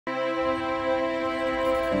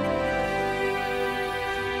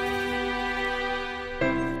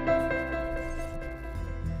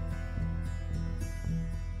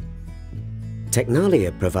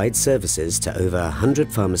TECNALIA provides services to over 100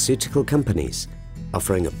 pharmaceutical companies,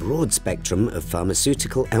 offering a broad spectrum of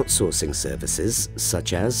pharmaceutical outsourcing services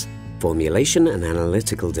such as formulation and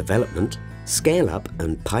analytical development, scale-up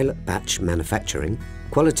and pilot batch manufacturing,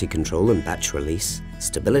 quality control and batch release,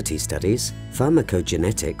 stability studies,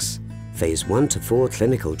 pharmacogenetics, Phase 1 to 4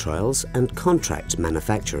 clinical trials and contract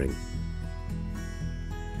manufacturing.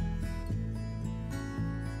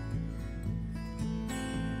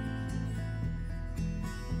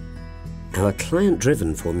 Our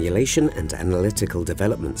client-driven formulation and analytical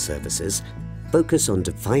development services focus on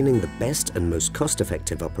defining the best and most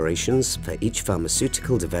cost-effective operations for each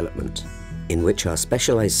pharmaceutical development, in which our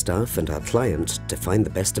specialized staff and our client define the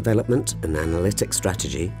best development and analytic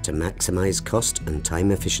strategy to maximize cost and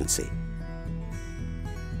time efficiency.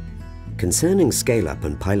 Concerning scale-up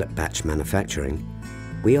and pilot batch manufacturing,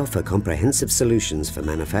 we offer comprehensive solutions for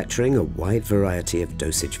manufacturing a wide variety of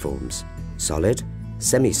dosage forms: solid,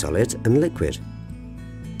 semi-solid and liquid.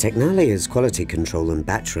 TECNALIA's quality control and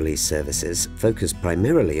batch release services focus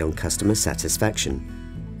primarily on customer satisfaction,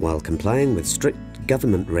 while complying with strict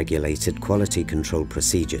government-regulated quality control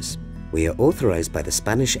procedures. We are authorized by the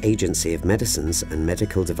Spanish Agency of Medicines and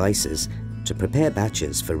Medical Devices to prepare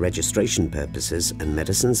batches for registration purposes and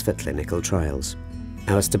medicines for clinical trials.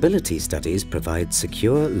 Our stability studies provide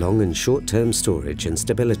secure long and short-term storage and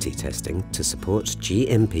stability testing to support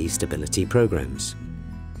GMP stability programs.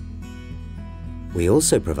 We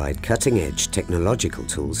also provide cutting-edge technological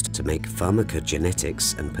tools to make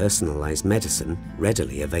pharmacogenetics and personalized medicine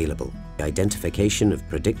readily available, the identification of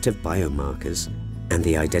predictive biomarkers, and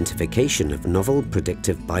the identification of novel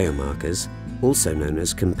predictive biomarkers, also known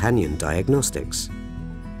as companion diagnostics.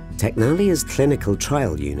 TECNALIA's clinical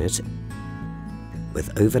trial unit,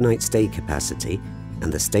 with overnight stay capacity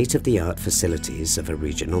and the state-of-the-art facilities of a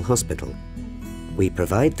regional hospital. We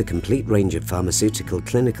provide the complete range of pharmaceutical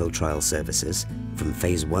clinical trial services from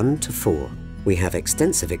Phase 1 to 4. We have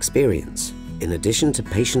extensive experience, in addition to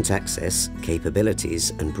patient access,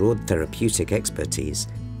 capabilities and broad therapeutic expertise,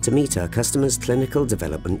 to meet our customers' clinical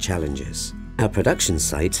development challenges. Our production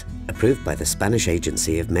site, approved by the Spanish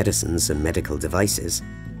Agency of Medicines and Medical Devices,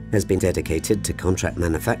 has been dedicated to contract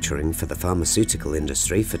manufacturing for the pharmaceutical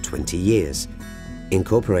industry for 20 years,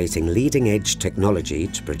 incorporating leading-edge technology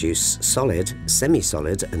to produce solid,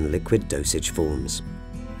 semi-solid and liquid dosage forms.